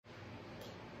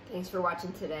Thanks for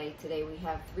watching today. Today we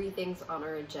have 3 things on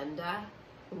our agenda.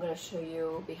 I'm going to show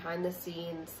you behind the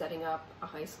scenes setting up a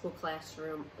high school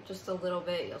classroom. Just a little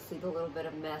bit, you'll see the little bit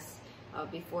of mess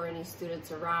before any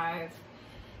students arrive.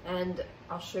 And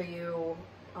I'll show you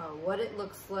what it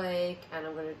looks like, and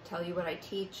I'm going to tell you what I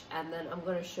teach, and then I'm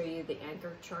going to show you the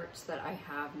anchor charts that I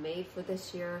have made for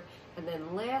this year. And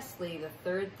then lastly, the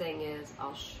 3rd thing is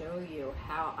I'll show you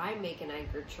how I make an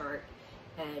anchor chart,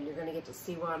 and you're going to get to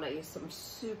see one. I use some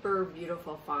super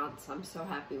beautiful fonts. I'm so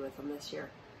happy with them this year.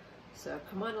 So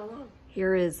come on along.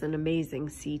 Here is an amazing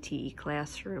CTE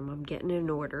classroom I'm getting in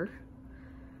order.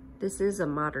 This is a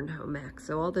modern home ec,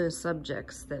 so all those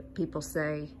subjects that people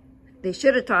say they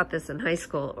should have taught this in high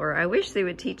school, or I wish they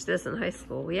would teach this in high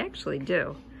school, we actually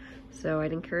do. So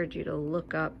I'd encourage you to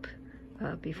look up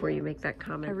before you make that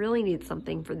comment. I really need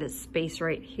something for this space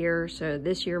right here. So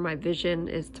this year my vision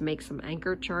is to make some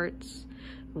anchor charts.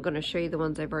 I'm going to show you the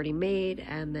ones I've already made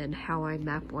and then how I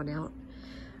map one out.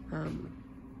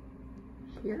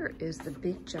 Here is the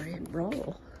big giant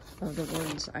roll of the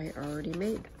ones I already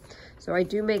made. So I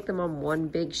do make them on one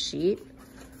big sheet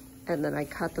and then I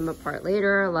cut them apart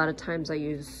later. A lot of times I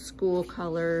use school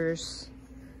colors.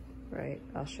 Right,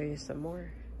 I'll show you some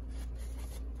more.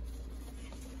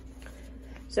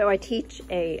 So I teach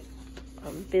a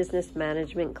business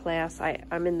management class.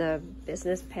 I'm in the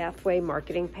business pathway,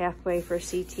 marketing pathway for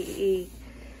CTE,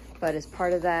 but as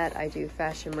part of that, I do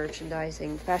fashion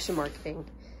merchandising, fashion marketing,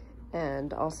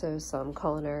 and also some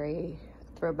culinary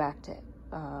throwback to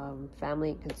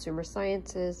family and consumer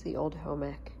sciences, the old home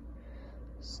ec.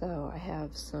 So I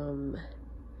have some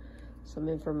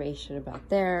information about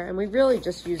there, and we really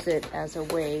just use it as a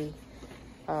way,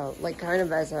 like kind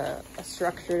of as a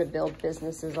structure to build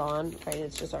businesses on, right?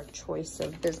 It's just our choice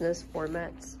of business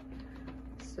formats.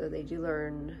 So they do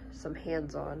learn some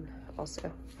hands-on also.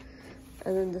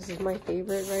 And then this is my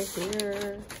favorite right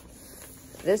here.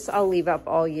 This I'll leave up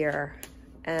all year.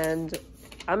 And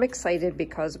I'm excited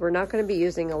because we're not going to be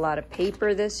using a lot of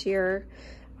paper this year.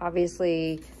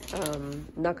 Obviously,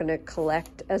 not going to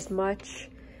collect as much.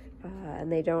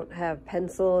 And they don't have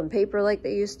pencil and paper like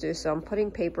they used to, so I'm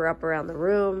putting paper up around the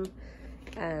room,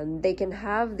 and they can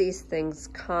have these things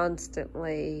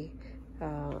constantly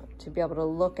to be able to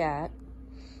look at,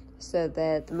 so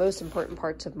that the most important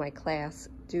parts of my class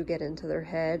do get into their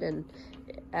head, and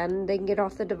they can get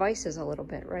off the devices a little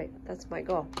bit, right? That's my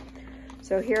goal.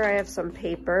 So here I have some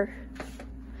paper.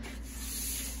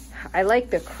 I like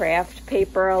the craft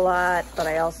paper a lot, but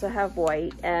I also have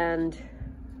white, and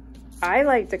I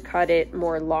like to cut it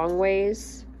more long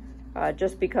ways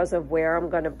just because of where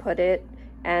I'm going to put it,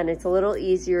 and it's a little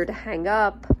easier to hang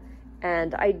up.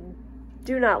 And I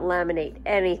do not laminate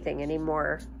anything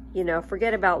anymore. You know,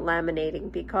 forget about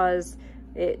laminating because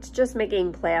it's just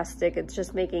making plastic, it's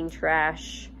just making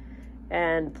trash,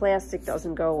 and plastic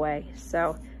doesn't go away.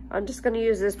 So I'm just going to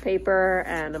use this paper,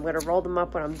 and I'm going to roll them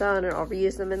up when I'm done, and I'll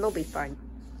reuse them and they'll be fine.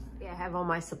 Yeah, I have all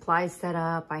my supplies set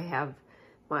up. I have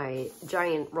my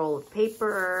giant roll of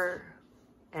paper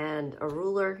and a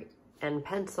ruler and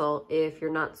pencil if you're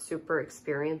not super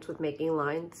experienced with making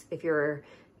lines. If you're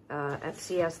a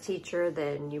FCS teacher,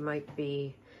 then you might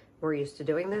be more used to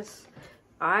doing this.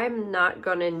 I'm not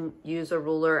gonna use a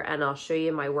ruler, and I'll show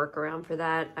you my workaround for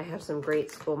that. I have some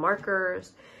great school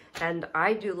markers, and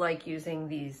I do like using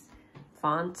these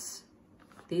fonts.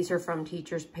 These are from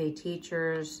Teachers Pay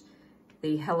Teachers,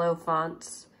 the Hello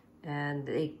fonts, and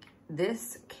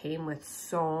this came with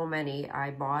so many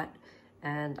I bought,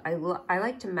 and I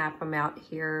like to map them out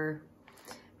here,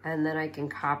 and then I can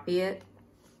copy it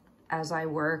as I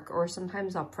work, or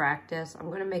sometimes I'll practice. I'm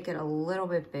gonna make it a little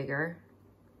bit bigger,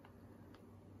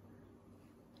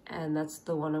 and that's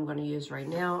the one I'm gonna use right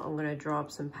now. I'm gonna draw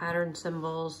up some pattern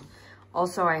symbols.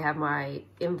 Also, I have my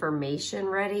information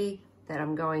ready that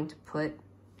I'm going to put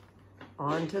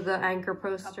onto the anchor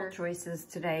poster. Couple choices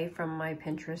today from my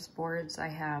Pinterest boards. I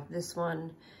have this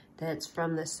one that's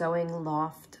from the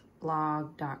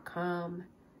sewingloftblog.com,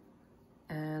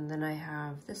 and then I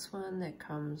have this one that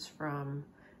comes from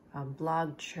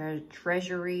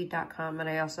blogtreasury.com, and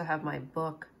I also have my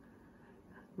book,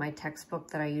 my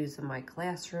textbook that I use in my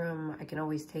classroom. I can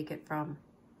always take it from.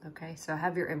 Okay, so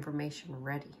have your information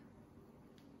ready.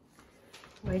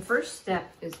 My first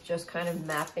step is just kind of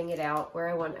mapping it out where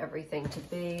I want everything to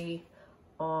be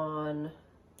on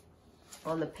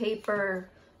the paper.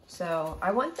 So I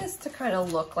want this to kind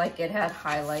of look like it had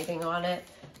highlighting on it.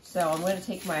 So I'm going to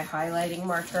take my highlighting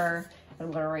marker and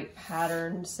I'm going to write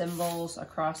pattern symbols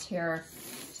across here.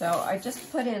 So I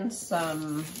just put in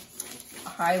some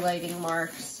highlighting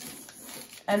marks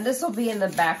And this will be in the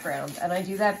background. And I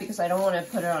do that because I don't want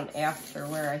to put it on after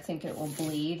where I think it will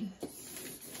bleed.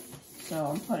 So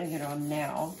I'm putting it on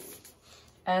now.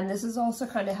 And this is also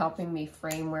kind of helping me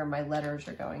frame where my letters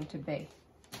are going to be.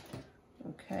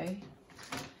 Okay.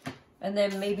 And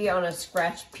then maybe on a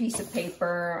scratched piece of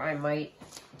paper, I might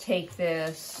take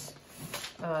this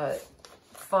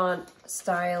font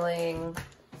styling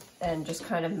and just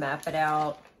kind of map it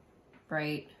out,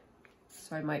 right?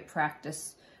 So I might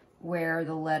practice where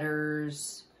the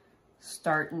letters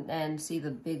start and end, see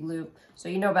the big loop. So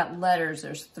you know about letters,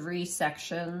 there's 3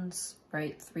 sections,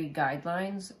 right? 3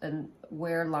 guidelines, and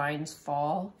where lines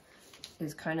fall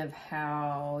is kind of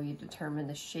how you determine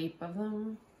the shape of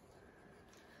them.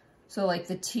 So like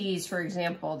the T's, for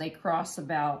example, they cross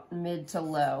about mid to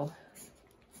low.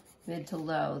 Mid to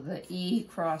low. The E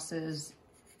crosses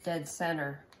dead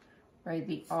center, right?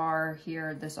 The R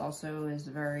here, this also is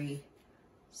very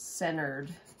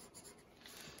centered.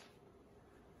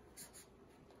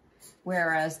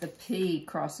 Whereas the P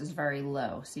crosses very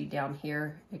low. See down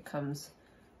here, it comes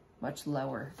much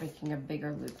lower, making a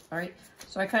bigger loop. All right,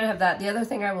 so I kind of have that. The other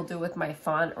thing I will do with my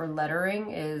font or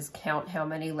lettering is count how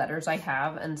many letters I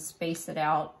have and space it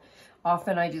out.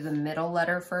 Often I do the middle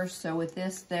letter first. So with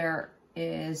this, there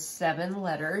is 7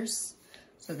 letters.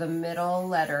 So the middle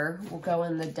letter will go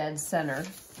in the dead center.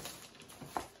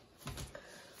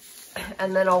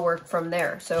 And then I'll work from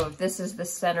there. So if this is the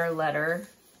center letter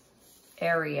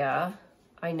area,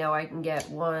 I know I can get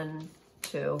 1,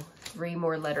 2, 3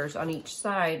 more letters on each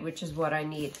side, which is what I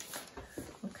need.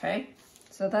 Okay,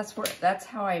 so that's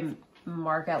how I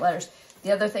mark out letters.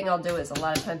 The other thing I'll do is a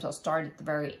lot of times I'll start at the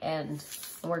very end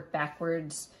and work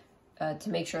backwards to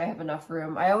make sure I have enough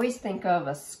room. I always think of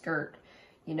a skirt.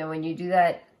 You know, when you do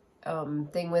that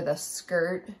thing with a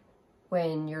skirt,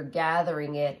 when you're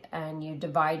gathering it and you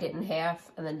divide it in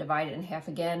half and then divide it in half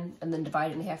again and then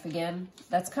divide it in half again,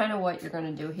 that's kind of what you're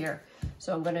going to do here.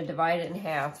 So I'm going to divide it in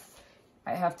half.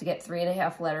 I have to get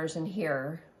 3.5 letters in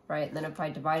here, right? And then if I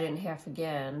divide it in half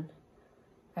again,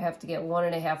 I have to get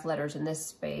 1.5 letters in this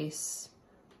space.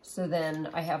 So then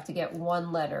I have to get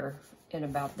 1 letter in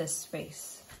about this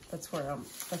space. That's where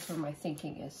my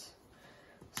thinking is.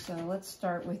 So let's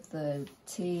start with the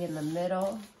T in the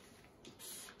middle.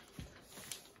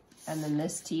 And then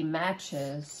this T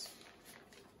matches.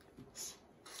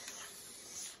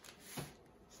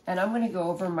 And I'm going to go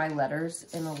over my letters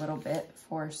in a little bit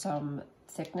for some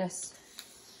thickness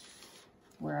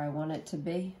where I want it to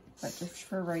be. But just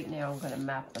for right now, I'm going to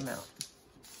map them out.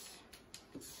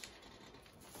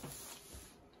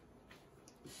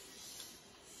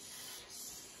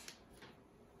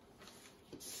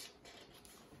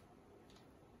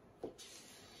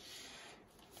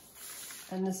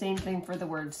 And the same thing for the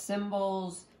word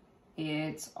symbols.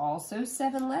 It's also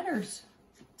 7 letters.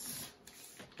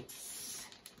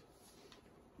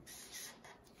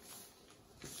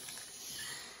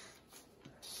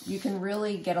 You can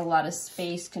really get a lot of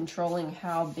space controlling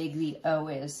how big the O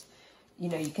is. You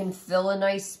know, you can fill a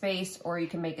nice space or you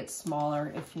can make it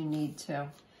smaller if you need to.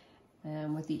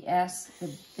 And with the S, the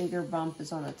bigger bump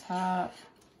is on the top.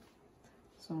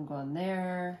 So I'm going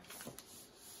there.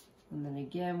 And then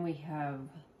again, we have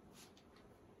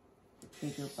a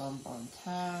bigger bump on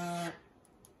top.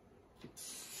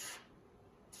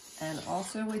 And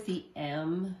also with the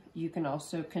M, you can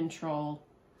also control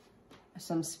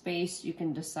some space. You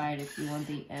can decide if you want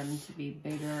the M to be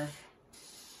bigger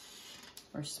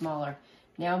or smaller.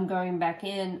 Now I'm going back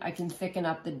in. I can thicken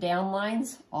up the down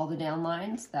lines, all the down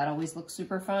lines. That always looks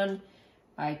super fun.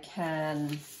 I can,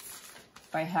 if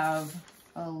I have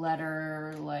a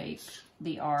letter like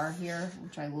the R here,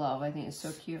 which I love, I think it's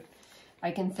so cute,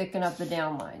 I can thicken up the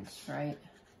down lines, right?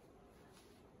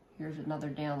 Here's another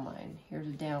down line. Here's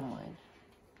a down line.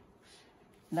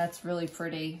 And that's really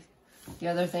pretty. The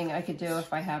other thing I could do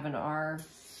if I have an R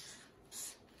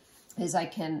is I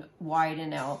can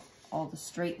widen out all the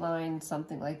straight lines,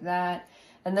 something like that.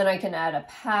 And then I can add a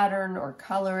pattern or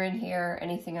color in here,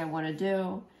 anything I want to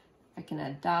do. I can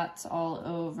add dots all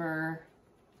over,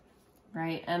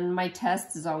 right? And my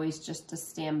test is always just to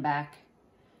stand back.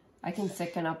 I can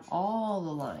thicken up all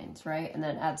the lines, right? And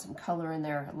then add some color in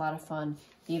there, a lot of fun.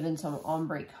 Even some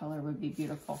ombre color would be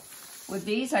beautiful. With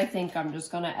these, I think I'm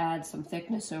just gonna add some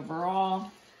thickness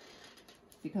overall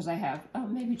because I have, oh,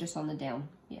 maybe just on the down.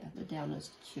 Yeah, the down is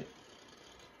cute.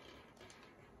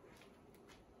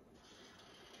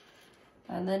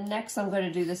 And then next I'm going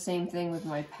to do the same thing with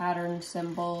my pattern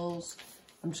symbols.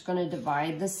 I'm just going to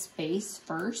divide the space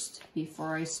first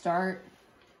before I start.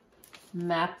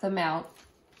 Map them out.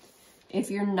 If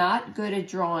you're not good at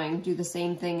drawing, do the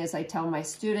same thing as I tell my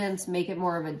students, make it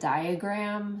more of a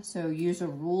diagram. So use a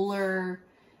ruler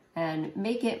and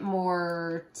make it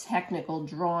more technical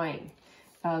drawing.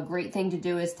 A great thing to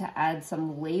do is to add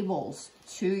some labels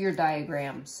to your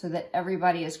diagrams so that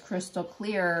everybody is crystal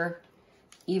clear,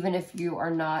 even if you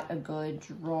are not a good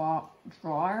drawer,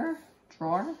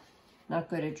 not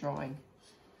good at drawing.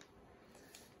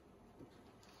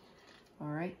 All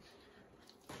right.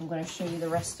 I'm going to show you the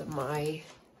rest of my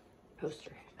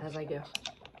poster as I go.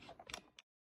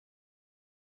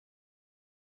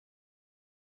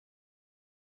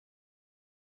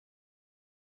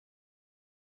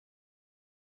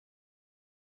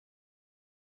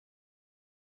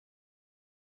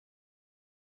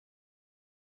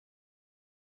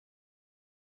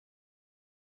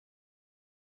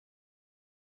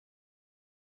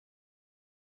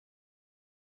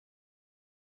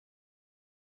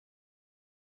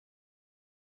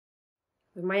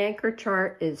 My anchor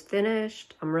chart is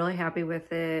finished. I'm really happy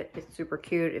with it. It's super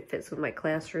cute. It fits with my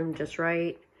classroom just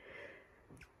right.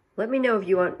 Let me know if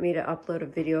you want me to upload a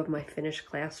video of my finished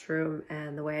classroom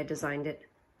and the way I designed it.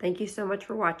 Thank you so much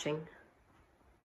for watching.